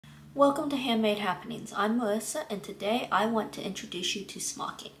Welcome to Handmade Happenings. I'm Melissa, and today I want to introduce you to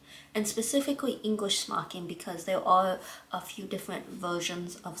smocking, and specifically English smocking because there are a few different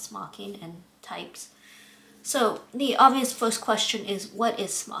versions of smocking and types. So the obvious first question is, what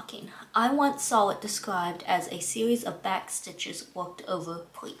is smocking? I once saw it described as a series of back stitches worked over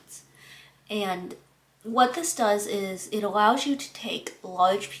pleats. And what this does is it allows you to take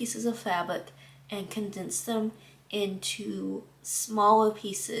large pieces of fabric and condense them into smaller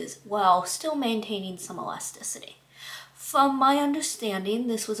pieces while still maintaining some elasticity. From my understanding,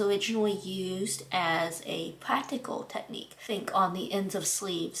 this was originally used as a practical technique. Think on the ends of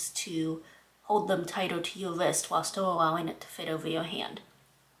sleeves to hold them tighter to your wrist while still allowing it to fit over your hand.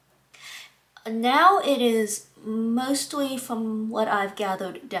 Now it is mostly, from what I've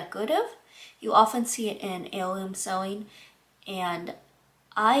gathered, decorative. You often see it in heirloom sewing, and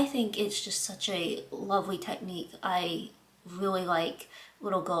I think it's just such a lovely technique. I really like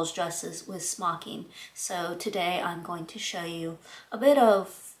little girls' dresses with smocking. So today I'm going to show you a bit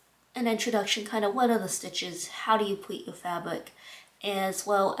of an introduction, kind of what are the stitches, how do you pleat your fabric, as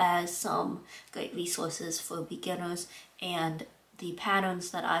well as some great resources for beginners and the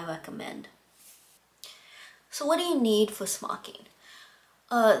patterns that I recommend. So what do you need for smocking?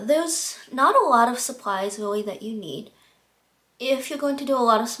 There's not a lot of supplies really that you need. If you're going to do a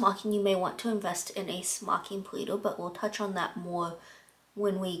lot of smocking, you may want to invest in a smocking pleater, but we'll touch on that more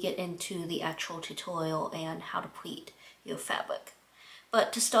when we get into the actual tutorial and how to pleat your fabric.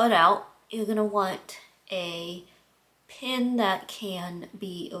 But to start out, you're going to want a pin that can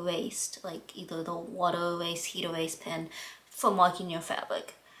be erased, like either the water erase, heat erase pin for marking your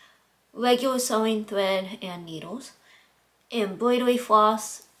fabric, regular sewing thread and needles, embroidery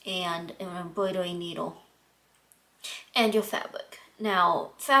floss, and an embroidery needle, and your fabric.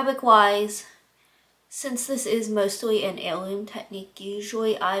 Now, fabric-wise, since this is mostly an heirloom technique,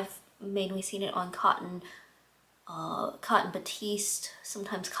 usually I've mainly seen it on cotton batiste,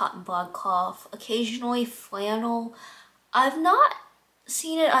 sometimes cotton broadcloth, occasionally flannel. I've not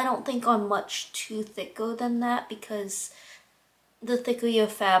seen it, I don't think, on much too thicker than that, because the thicker your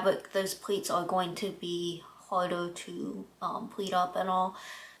fabric, those pleats are going to be harder to pleat up and all.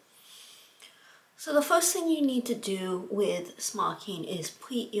 So the first thing you need to do with smocking is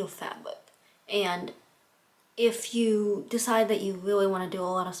pleat your fabric. And if you decide that you really want to do a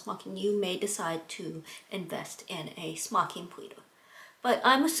lot of smocking, you may decide to invest in a smocking pleater. But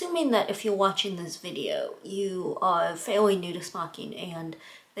I'm assuming that if you're watching this video, you are fairly new to smocking, and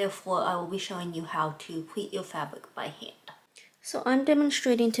therefore I will be showing you how to pleat your fabric by hand. So I'm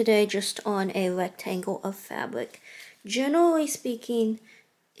demonstrating today just on a rectangle of fabric. Generally speaking,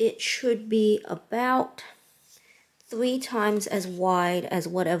 it should be about 3 times as wide as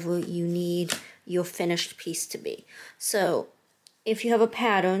whatever you need your finished piece to be. So if you have a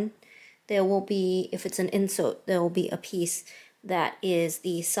pattern, there will be, if it's an insert, there will be a piece that is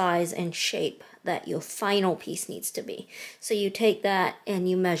the size and shape that your final piece needs to be. So you take that and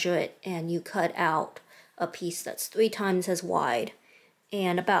you measure it and you cut out a piece that's 3 times as wide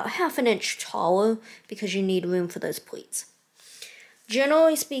and about ½ an inch taller, because you need room for those pleats.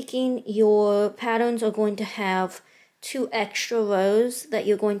 Generally speaking, your patterns are going to have 2 extra rows that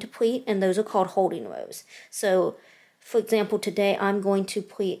you're going to pleat, and those are called holding rows. So, for example, today I'm going to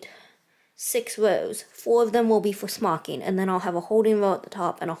pleat 6 rows. 4 of them will be for smocking, and then I'll have a holding row at the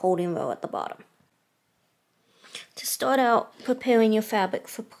top and a holding row at the bottom. To start out preparing your fabric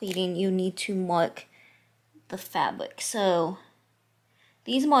for pleating, you need to mark the fabric. So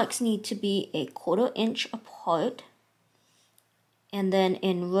these marks need to be a 1/4 inch apart, and then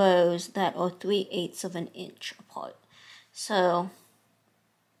in rows that are 3/8 of an inch apart. So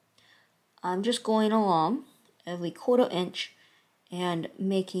I'm just going along every 1/4 inch and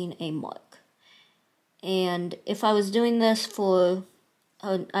making a mark. And if I was doing this for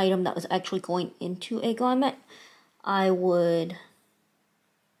an item that was actually going into a garment, I would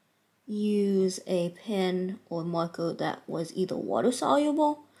use a pen or marker that was either water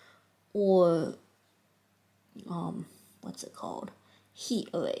soluble or what's it called? Heat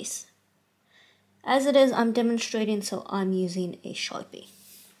erase. As it is, I'm demonstrating, so I'm using a Sharpie.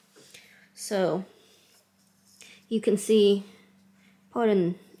 So you can see,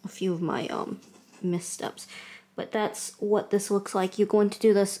 pardon a few of my missteps, but that's what this looks like. You're going to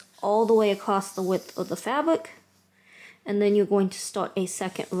do this all the way across the width of the fabric, and then you're going to start a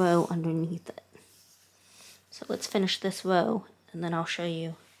second row underneath it. So let's finish this row, and then I'll show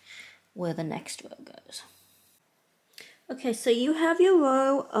you where the next row goes. Okay, so you have your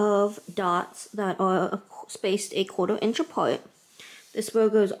row of dots that are spaced a 1/4 inch apart. This row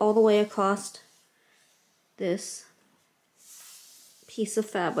goes all the way across this piece of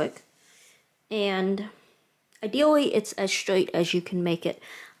fabric, and ideally it's as straight as you can make it.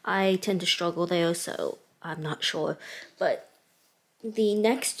 I tend to struggle there, so I'm not sure. But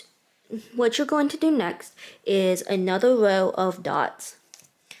what you're going to do next is another row of dots,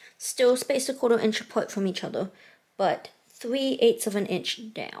 still spaced 1/4 inch apart from each other, but 3/8 of an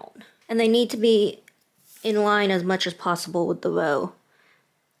inch down. And they need to be in line as much as possible with the row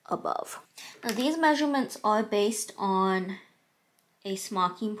above. Now these measurements are based on a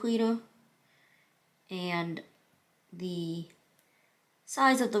smocking pleater, and the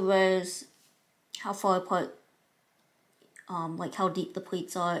size of the rows, how far apart, like how deep the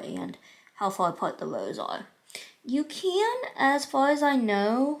pleats are and how far apart the rows are. You can, as far as I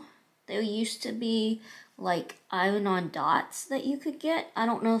know, there used to be like iron-on dots that you could get. I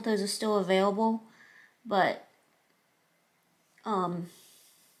don't know if those are still available, but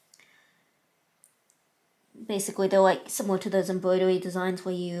basically they're like similar to those embroidery designs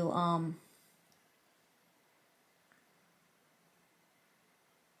where you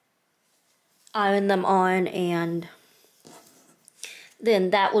iron them on, and then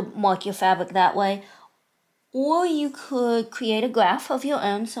that would mark your fabric that way. Or you could create a graph of your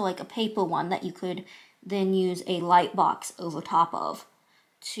own, so like a paper one that you could then use a light box over top of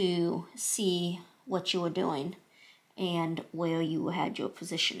to see what you were doing and where you had your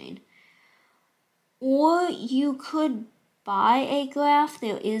positioning. Or you could buy a graph.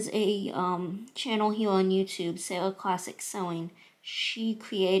 There is a channel here on YouTube, Sarah Classic Sewing. She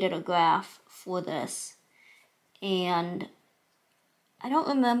created a graph for this, and I don't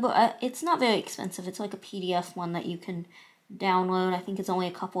remember, it's not very expensive. It's like a PDF one that you can download. I think it's only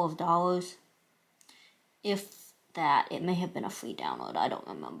a couple of dollars. If that, it may have been a free download, I don't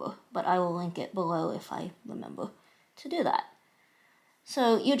remember. But I will link it below if I remember to do that.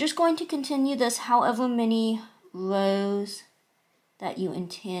 So you're just going to continue this however many rows that you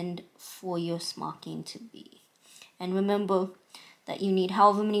intend for your smocking to be. And remember that you need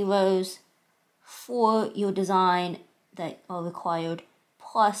however many rows for your design that are required,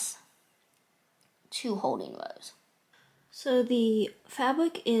 plus 2 holding rows. So the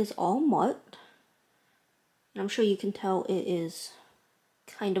fabric is all marked, and I'm sure you can tell it is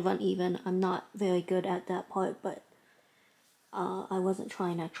kind of uneven. I'm not very good at that part, but I wasn't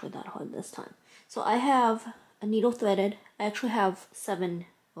trying actually that hard this time. So I have a needle threaded. I actually have 7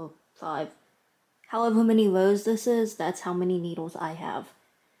 or 5. However many rows this is, that's how many needles I have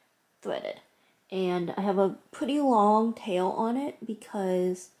threaded. And I have a pretty long tail on it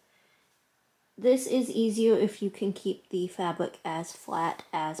because this is easier if you can keep the fabric as flat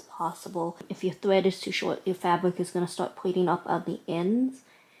as possible. If your thread is too short, your fabric is going to start pleating up at the ends,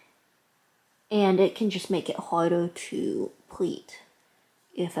 and it can just make it harder to pleat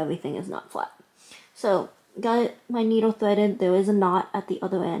if everything is not flat. So, got my needle threaded. There is a knot at the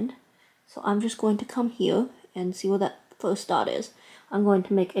other end. So I'm just going to come here and see where that first dot is. I'm going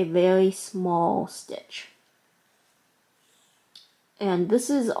to make a very small stitch. And this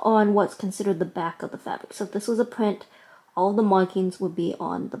is on what's considered the back of the fabric. So if this was a print, all the markings would be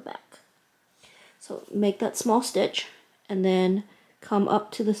on the back. So make that small stitch, and then come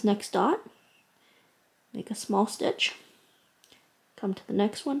up to this next dot, make a small stitch, come to the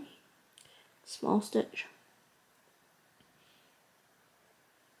next one, small stitch.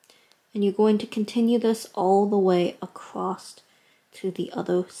 And you're going to continue this all the way across to the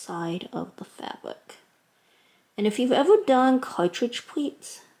other side of the fabric. And if you've ever done cartridge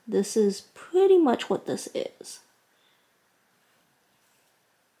pleats, this is pretty much what this is.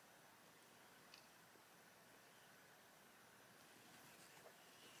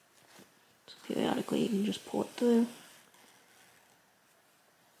 So periodically you can just pull it through.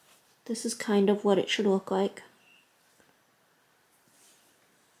 This is kind of what it should look like.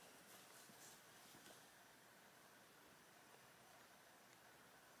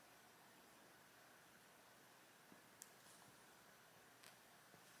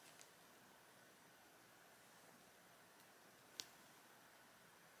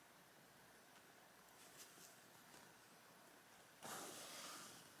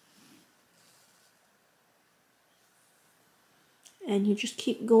 And you just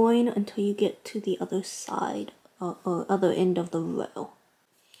keep going until you get to the other side or other end of the row.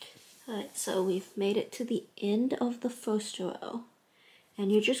 Alright, so we've made it to the end of the first row, and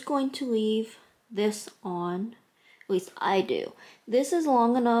you're just going to leave this on. At least I do. This is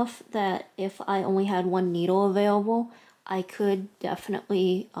long enough that if I only had one needle available, I could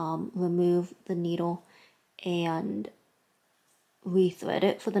definitely remove the needle and rethread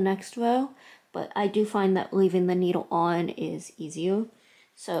it for the next row. But I do find that leaving the needle on is easier.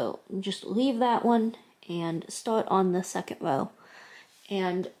 So just leave that one and start on the second row.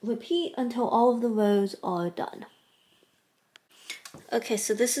 and repeat until all of the rows are done. Okay,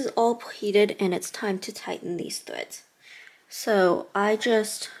 so this is all pleated and it's time to tighten these threads. So I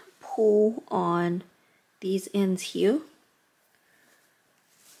just pull on these ends here,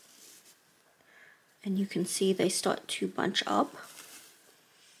 and you can see they start to bunch up.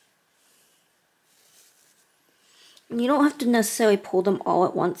 And you don't have to necessarily pull them all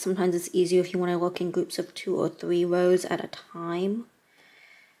at once. Sometimes it's easier if you want to look in groups of 2 or 3 rows at a time.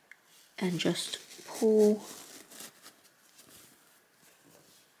 And just pull.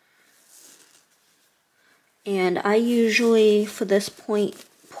 And I usually, for this point,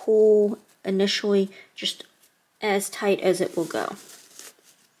 pull initially just as tight as it will go.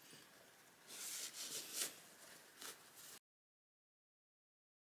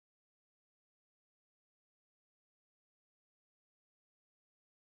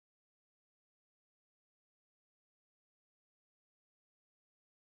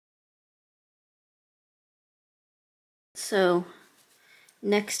 So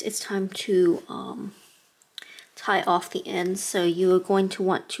next it's time to tie off the ends. So you're going to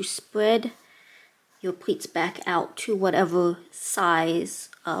want to spread your pleats back out to whatever size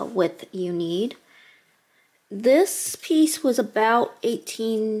width you need. This piece was about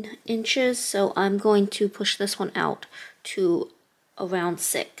 18 inches, so I'm going to push this one out to around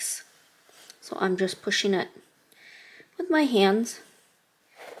 6. So I'm just pushing it with my hands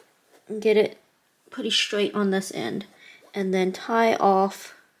and get it pretty straight on this end, and then tie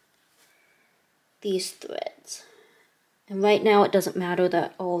off these threads. And right now it doesn't matter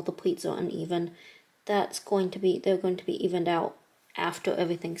that all of the pleats are uneven. They're going to be evened out after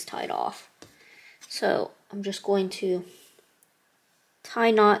everything's tied off. So I'm just going to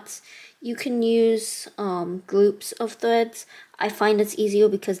tie knots. You can use groups of threads. I find it's easier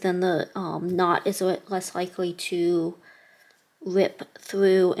because then the knot is less likely to rip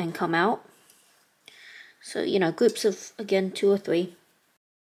through and come out. So, you know, groups of, again, 2 or 3.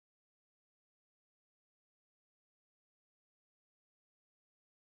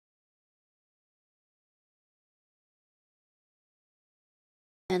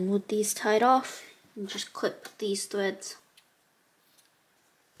 And with these tied off, you just clip these threads.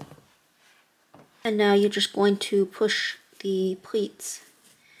 And now you're just going to push the pleats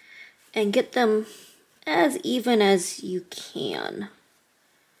and get them as even as you can.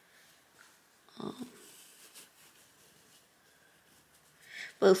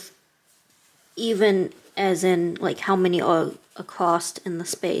 Both even as in like how many are across in the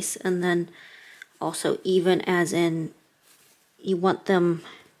space, and then also even as in you want them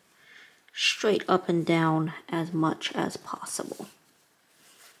straight up and down as much as possible.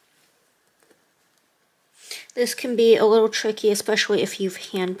 This can be a little tricky, especially if you've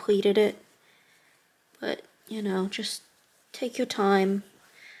hand pleated it, but you know, just take your time,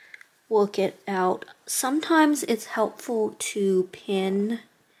 work it out. Sometimes it's helpful to pin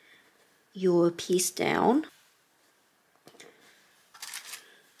your piece down.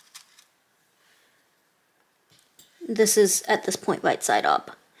 This is at this point right side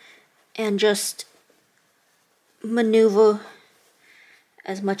up, and just maneuver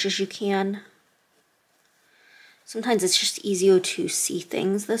as much as you can. Sometimes it's just easier to see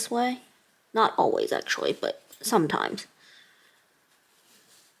things this way. Not always actually, but sometimes.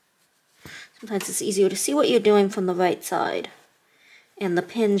 Sometimes it's easier to see what you're doing from the right side, and the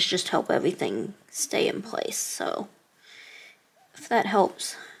pins just help everything stay in place. So if that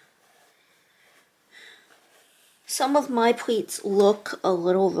helps. Some of my pleats look a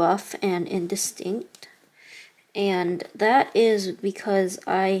little rough and indistinct, and that is because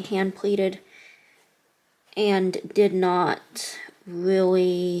I hand pleated and did not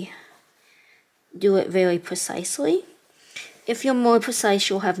really do it very precisely. If you're more precise,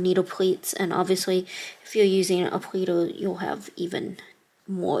 you'll have neater pleats, and obviously if you're using a pleater, you'll have even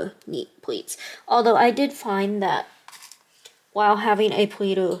more neat pleats. Although I did find that while having a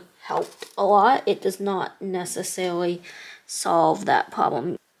pleater helped a lot, it does not necessarily solve that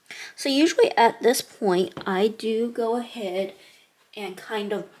problem. So usually at this point, I do go ahead and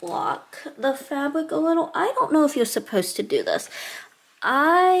kind of block the fabric a little. I don't know if you're supposed to do this.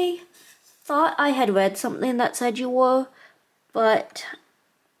 I thought I had read something that said you were, but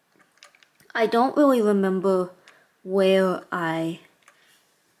I don't really remember where I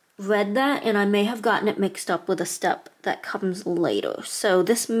read that, and I may have gotten it mixed up with a step that comes later. So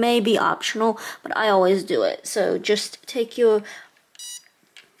this may be optional, but I always do it. So just take your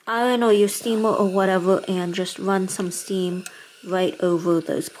iron or your steamer or whatever and just run some steam right over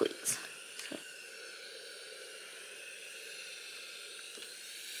those pleats.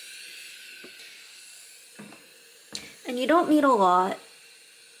 And you don't need a lot.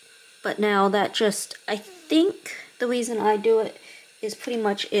 But now that just, I think the reason I do it is pretty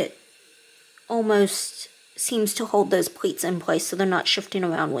much it almost seems to hold those pleats in place so they're not shifting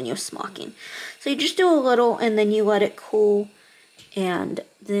around when you're smocking. So you just do a little and then you let it cool, and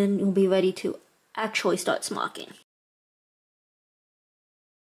then you'll be ready to actually start smocking.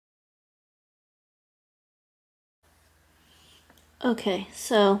 Okay,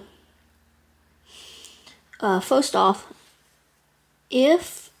 so first off,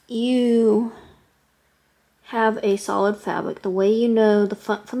 if you have a solid fabric, the way you know the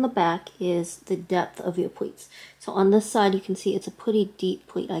front from the back is the depth of your pleats. So on this side you can see it's a pretty deep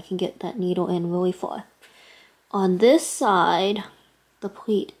pleat. I can get that needle in really far. On this side, the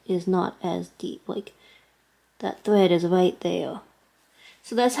pleat is not as deep, like that thread is right there.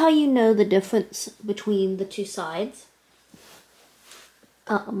 So that's how you know the difference between the two sides.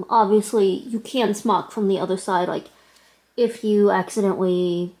 Obviously you can smock from the other side, like if you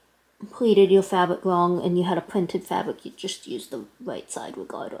accidentally pleated your fabric wrong and you had a printed fabric, you just use the right side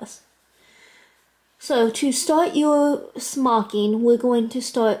regardless. So to start your smocking, we're going to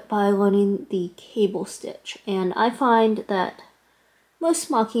start by learning the cable stitch. And I find that most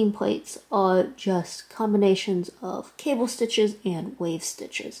smocking plates are just combinations of cable stitches and wave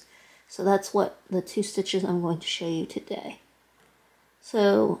stitches. So that's what the two stitches I'm going to show you today.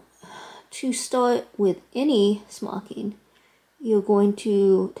 So to start with any smocking, you're going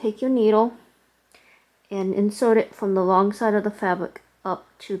to take your needle and insert it from the wrong side of the fabric up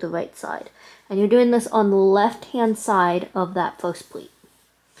to the right side. And you're doing this on the left-hand side of that first pleat.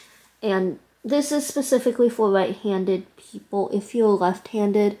 And this is specifically for right-handed people. If you're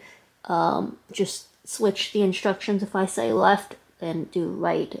left-handed, just switch the instructions. If I say left, then do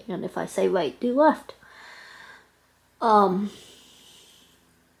right. And if I say right, do left.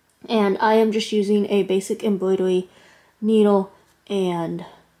 And I am just using a basic embroidery needle and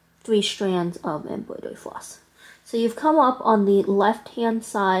 3 strands of embroidery floss. So you've come up on the left hand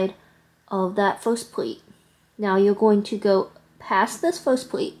side of that first pleat. Now you're going to go past this first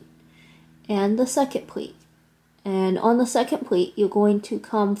pleat and the second pleat. And on the second pleat, you're going to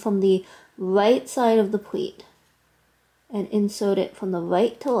come from the right side of the pleat and insert it from the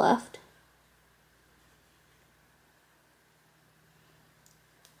right to left.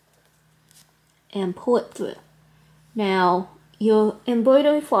 And pull it through. Now, your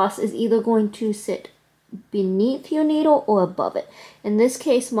embroidery floss is either going to sit beneath your needle or above it. In this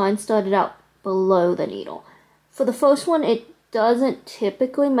case, mine started out below the needle. For the first one, it doesn't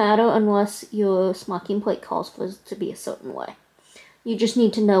typically matter unless your smocking plate calls for it to be a certain way. You just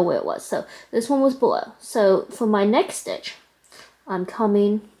need to know where it was. So this one was below. So for my next stitch, I'm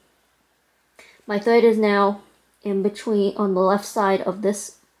coming, my thread is now in between on the left side of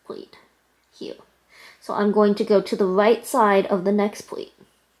this pleat here. So I'm going to go to the right side of the next pleat.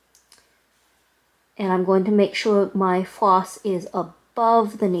 And I'm going to make sure my floss is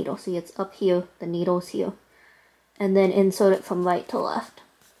above the needle. See, it's up here, the needle's here. And then insert it from right to left.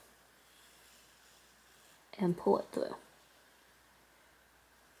 And pull it through.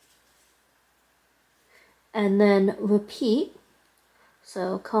 And then repeat.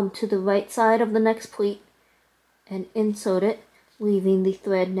 So come to the right side of the next pleat and insert it, leaving the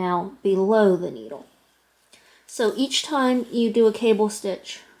thread now below the needle. So each time you do a cable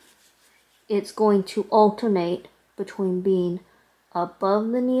stitch, it's going to alternate between being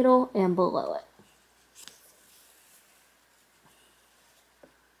above the needle and below it.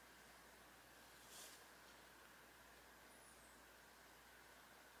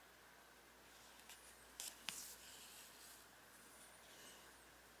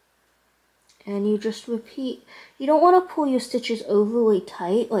 And you just repeat. You don't want to pull your stitches overly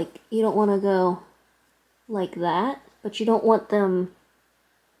tight, like you don't want to go like that, but you don't want them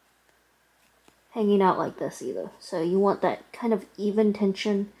hanging out like this either. So you want that kind of even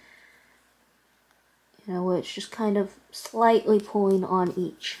tension, you know, where it's just kind of slightly pulling on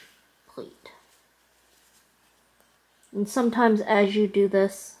each pleat. And sometimes as you do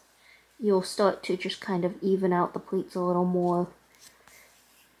this, you'll start to just kind of even out the pleats a little more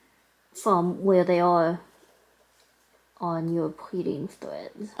from where they are on your pleating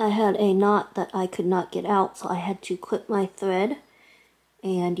threads. I had a knot that I could not get out, so I had to clip my thread.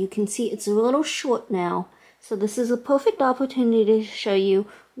 And you can see it's a little short now. So this is a perfect opportunity to show you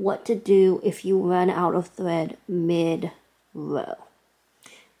what to do if you run out of thread mid-row.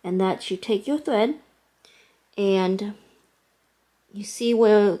 And that's, you take your thread and you see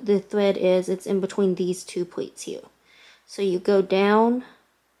where the thread is. It's in between these two pleats here. So you go down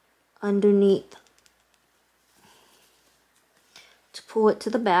underneath to pull it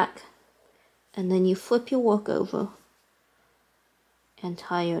to the back, and then you flip your work over and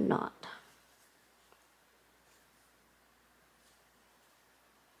tie your knot.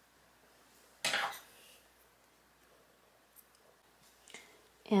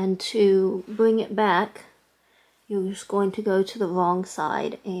 And to bring it back, you're just going to go to the wrong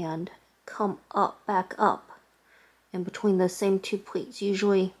side and come up, back up in between those same two pleats.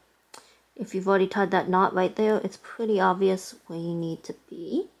 Usually, if you've already tied that knot right there, it's pretty obvious where you need to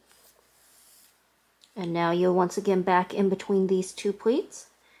be. And now you're once again back in between these two pleats.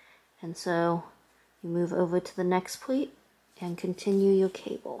 And so you move over to the next pleat and continue your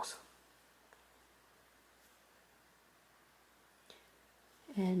cables.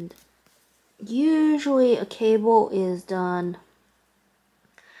 And usually a cable is done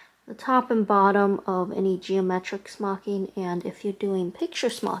the top and bottom of any geometric smocking, and if you're doing picture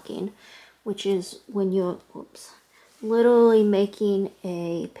smocking, which is when you're literally making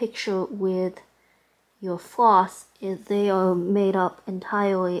a picture with your floss, they are made up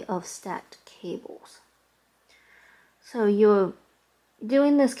entirely of stacked cables. So you're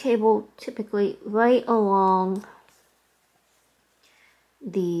doing this cable typically right along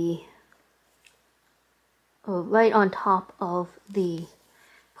right on top of the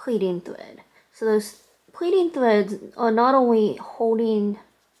pleating thread. So those pleating threads are not only holding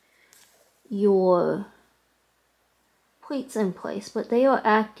your pleats in place, but they are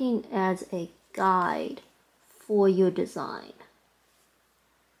acting as a guide for your design.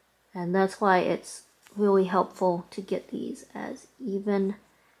 And that's why it's really helpful to get these as even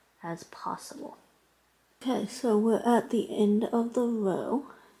as possible. Okay, so we're at the end of the row,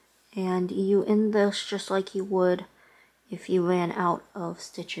 and you end this just like you would if you ran out of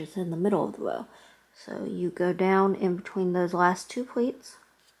stitches in the middle of the row. So you go down in between those last two pleats,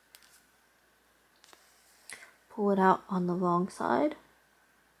 pull it out on the wrong side,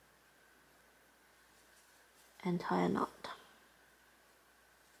 and tie a knot.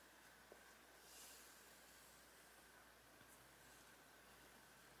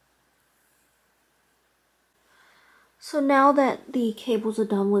 So now that the cables are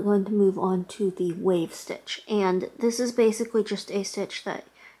done, we're going to move on to the wave stitch. And this is basically just a stitch that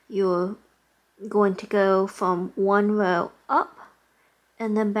you're going to go from one row up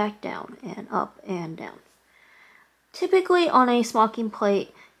and then back down and up and down. Typically on a smocking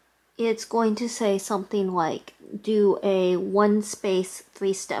plate, it's going to say something like, do a 1-space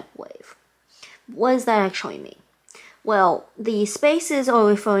 3-step wave. What does that actually mean? Well, the spaces are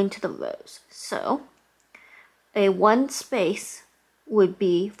referring to the rows. So a 1 space would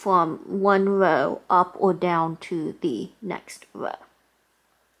be from one row up or down to the next row.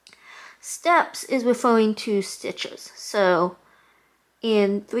 Steps is referring to stitches. So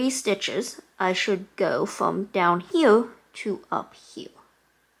in 3 stitches, I should go from down here to up here.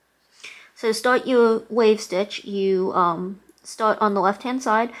 So to start your wave stitch, you start on the left hand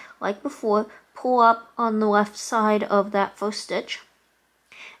side like before, pull up on the left side of that first stitch,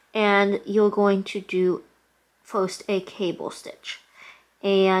 and you're going to do first a cable stitch.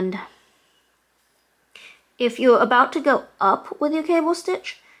 And if you're about to go up with your cable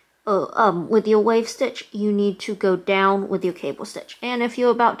stitch, with your wave stitch, you need to go down with your cable stitch. And if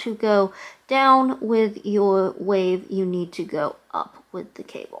you're about to go down with your wave, you need to go up with the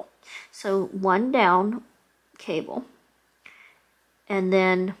cable. So 1 down cable, and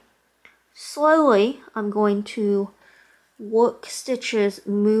then slowly I'm going to work stitches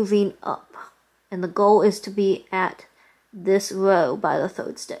moving up. And the goal is to be at this row by the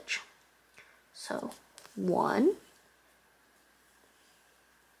 3rd stitch. So 1,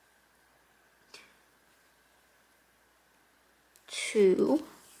 2,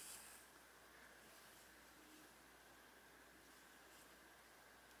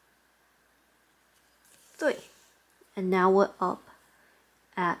 3. And now we're up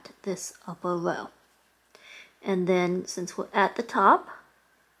at this upper row. And then since we're at the top,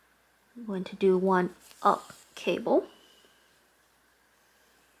 I'm going to do 1 up cable.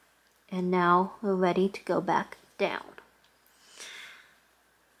 And now we're ready to go back down.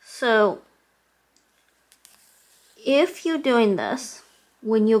 So if you're doing this,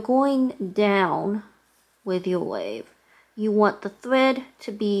 when you're going down with your wave, you want the thread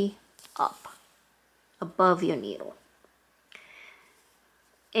to be up above your needle.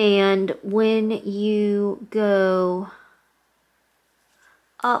 And when you go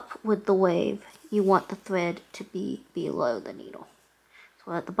up with the wave, you want the thread to be below the needle. So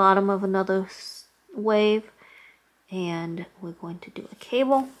we're at the bottom of another wave, and we're going to do a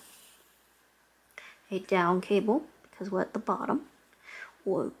cable, a down cable, because we're at the bottom,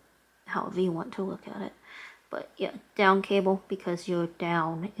 or however you want to look at it. But yeah, down cable because you're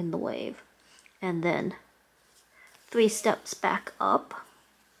down in the wave, and then 3 steps back up.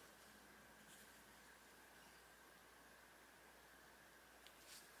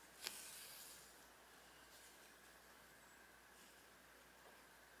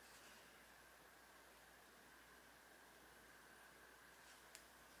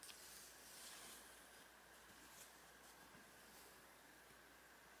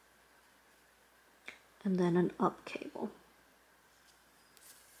 And then an up cable.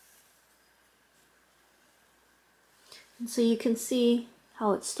 And so you can see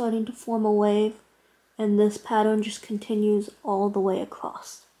how it's starting to form a wave, and this pattern just continues all the way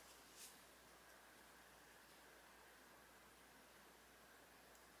across.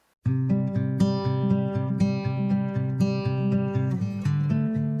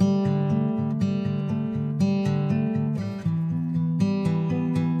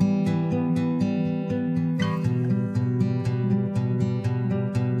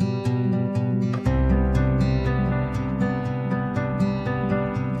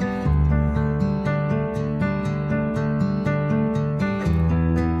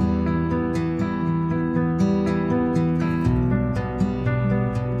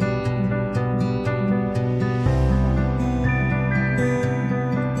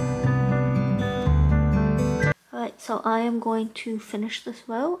 Alright, so I am going to finish this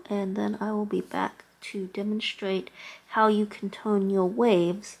row, and then I will be back to demonstrate how you can turn your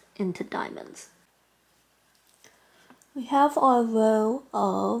waves into diamonds. We have our row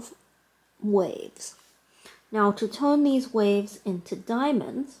of waves. Now, to turn these waves into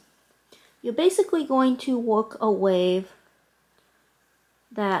diamonds, you're basically going to work a wave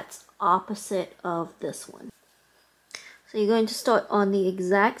that's opposite of this one. So you're going to start on the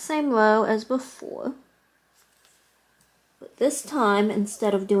exact same row as before. But this time,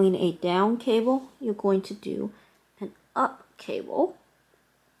 instead of doing a down cable, you're going to do an up cable.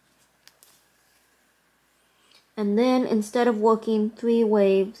 And then instead of working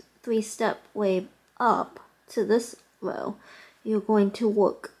 3-step wave up to this row, you're going to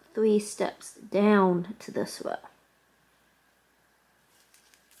work 3 steps down to this row.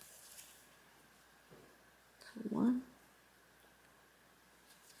 So 1,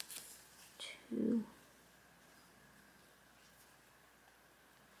 2,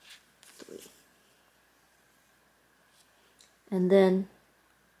 3. And then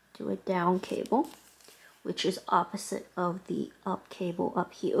do a down cable, which is opposite of the up cable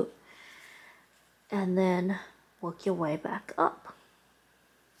up here. And then work your way back up.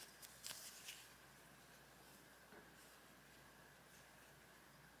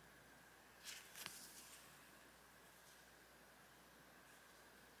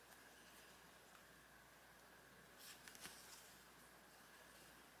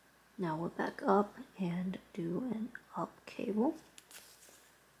 Now we're back up and do an up cable.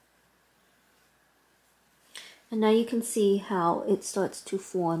 And now you can see how it starts to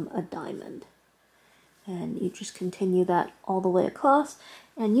form a diamond. And you just continue that all the way across.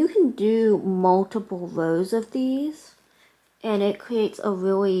 And you can do multiple rows of these, and it creates a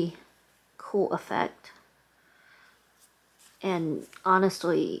really cool effect. And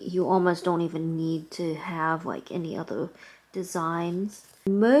honestly, you almost don't even need to have like any other designs.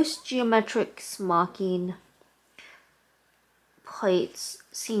 Most geometric smocking plates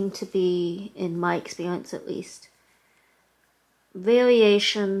seem to be, in my experience at least,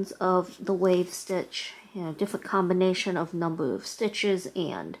 variations of the wave stitch, different combination of number of stitches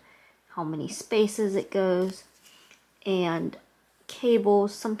and how many spaces it goes, and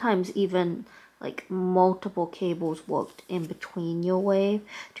cables, sometimes even like multiple cables worked in between your wave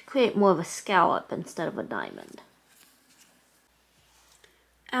to create more of a scallop instead of a diamond.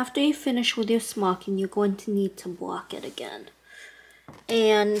 After you finish with your smocking, you're going to need to block it again.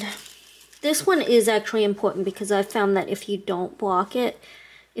 And this one is actually important because I found that if you don't block it,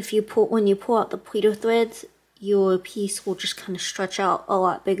 when you pull out the pleater threads, your piece will just kind of stretch out a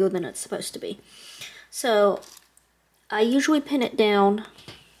lot bigger than it's supposed to be. So I usually pin it down.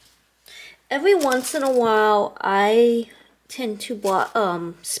 Every once in a while, I tend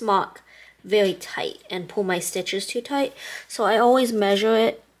to smock very tight and pull my stitches too tight. So I always measure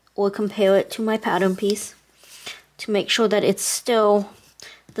it or compare it to my pattern piece to make sure that it's still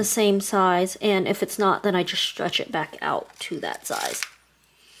the same size, and if it's not, then I just stretch it back out to that size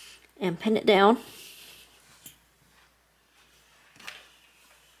and pin it down.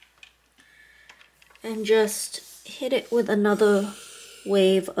 And just hit it with another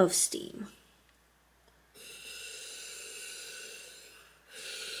wave of steam.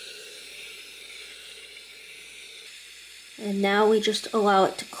 And now we just allow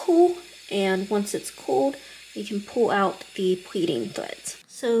it to cool, and once it's cooled, we can pull out the pleating threads.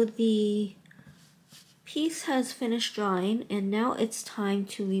 So the piece has finished drying, and now it's time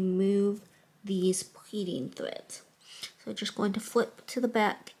to remove these pleating threads. So just going to flip to the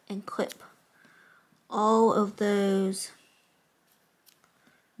back and clip all of those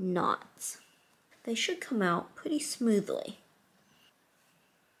knots. They should come out pretty smoothly.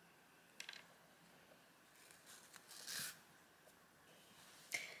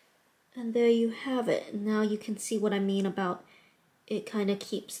 And there you have it. Now you can see what I mean about it kind of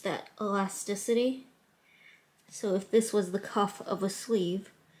keeps that elasticity. So if this was the cuff of a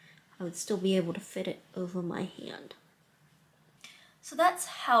sleeve, I would still be able to fit it over my hand. So that's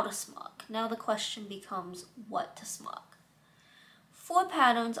how to smock. Now the question becomes what to smock. For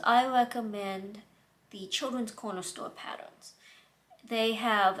patterns, I recommend the Children's Corner Store patterns. They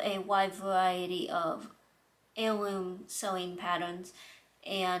have a wide variety of heirloom sewing patterns,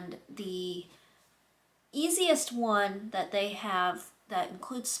 and the easiest one that they have that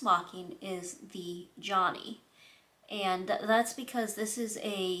includes smocking is the Johnny. And that's because this is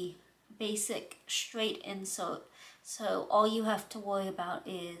a basic straight insert, so all you have to worry about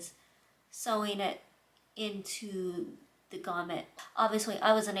is sewing it into the garment. Obviously,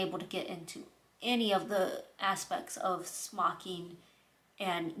 I wasn't able to get into any of the aspects of smocking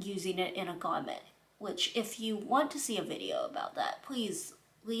and using it in a garment, which if you want to see a video about that, please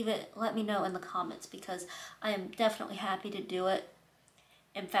let me know in the comments, because I am definitely happy to do it.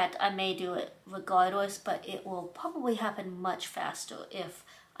 In fact, I may do it regardless, but it will probably happen much faster if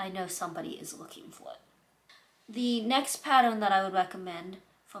I know somebody is looking for it. The next pattern that I would recommend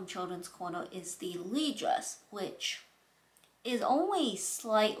from Children's Corner is the Lee dress, which is only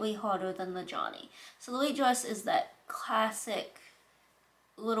slightly harder than the Johnny. So the Lee dress is that classic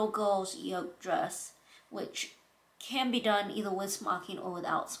little girl's yoke dress, which can be done either with smocking or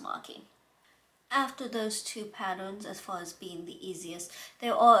without smocking. After those two patterns, as far as being the easiest,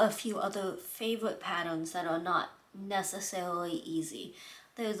 there are a few other favorite patterns that are not necessarily easy.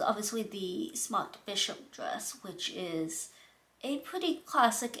 There's obviously the smocked bishop dress, which is a pretty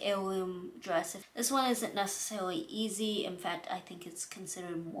classic heirloom dress. This one isn't necessarily easy. In fact, I think it's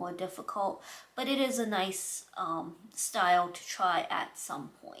considered more difficult, but it is a nice style to try at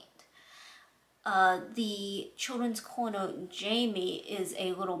some point. The Children's Corner Jamie is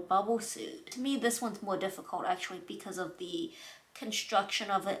a little bubble suit. To me, this one's more difficult actually because of the construction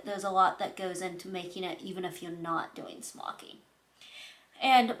of it. There's a lot that goes into making it, even if you're not doing smocking.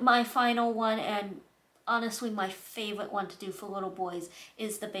 And my final one, and honestly my favorite one to do for little boys,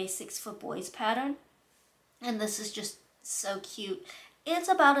 is the Basics for Boys pattern. And this is just so cute. It's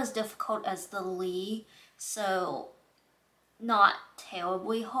about as difficult as the Lee, so not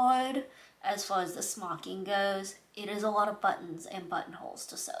terribly hard as far as the smocking goes. It is a lot of buttons and buttonholes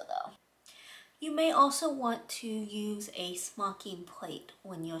to sew though. You may also want to use a smocking plate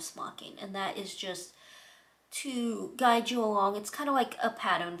when you're smocking, and that is just to guide you along. It's kind of like a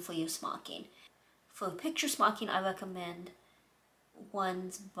pattern for your smocking. For picture smocking, I recommend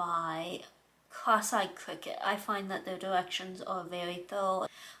ones by Crosseyed Cricket. I find that their directions are very thorough.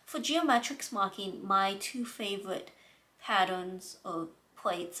 For geometric smocking, my two favorite patterns or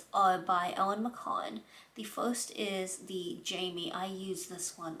plates are by Ellen McCollin. The first is the Jamie. I use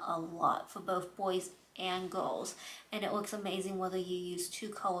this one a lot for both boys and girls, and it looks amazing whether you use two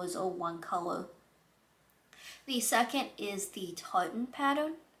colors or one color. The second is the Tartan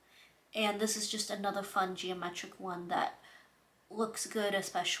pattern, and this is just another fun geometric one that looks good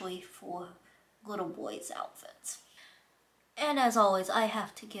especially for little boys' outfits. And as always, I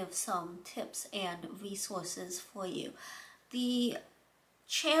have to give some tips and resources for you. The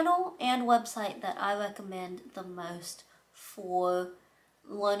channel and website that I recommend the most for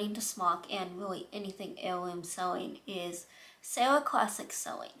learning to smock and really anything heirloom sewing is Sarah Classic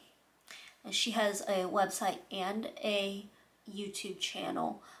Sewing. And she has a website and a YouTube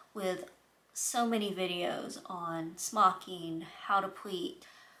channel with so many videos on smocking, how to pleat,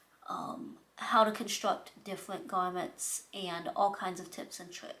 how to construct different garments, and all kinds of tips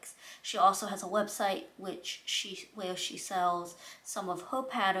and tricks. She also has a website where she sells some of her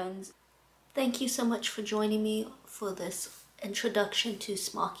patterns. Thank you so much for joining me for this introduction to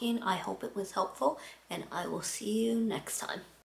smocking. I hope it was helpful, and I will see you next time.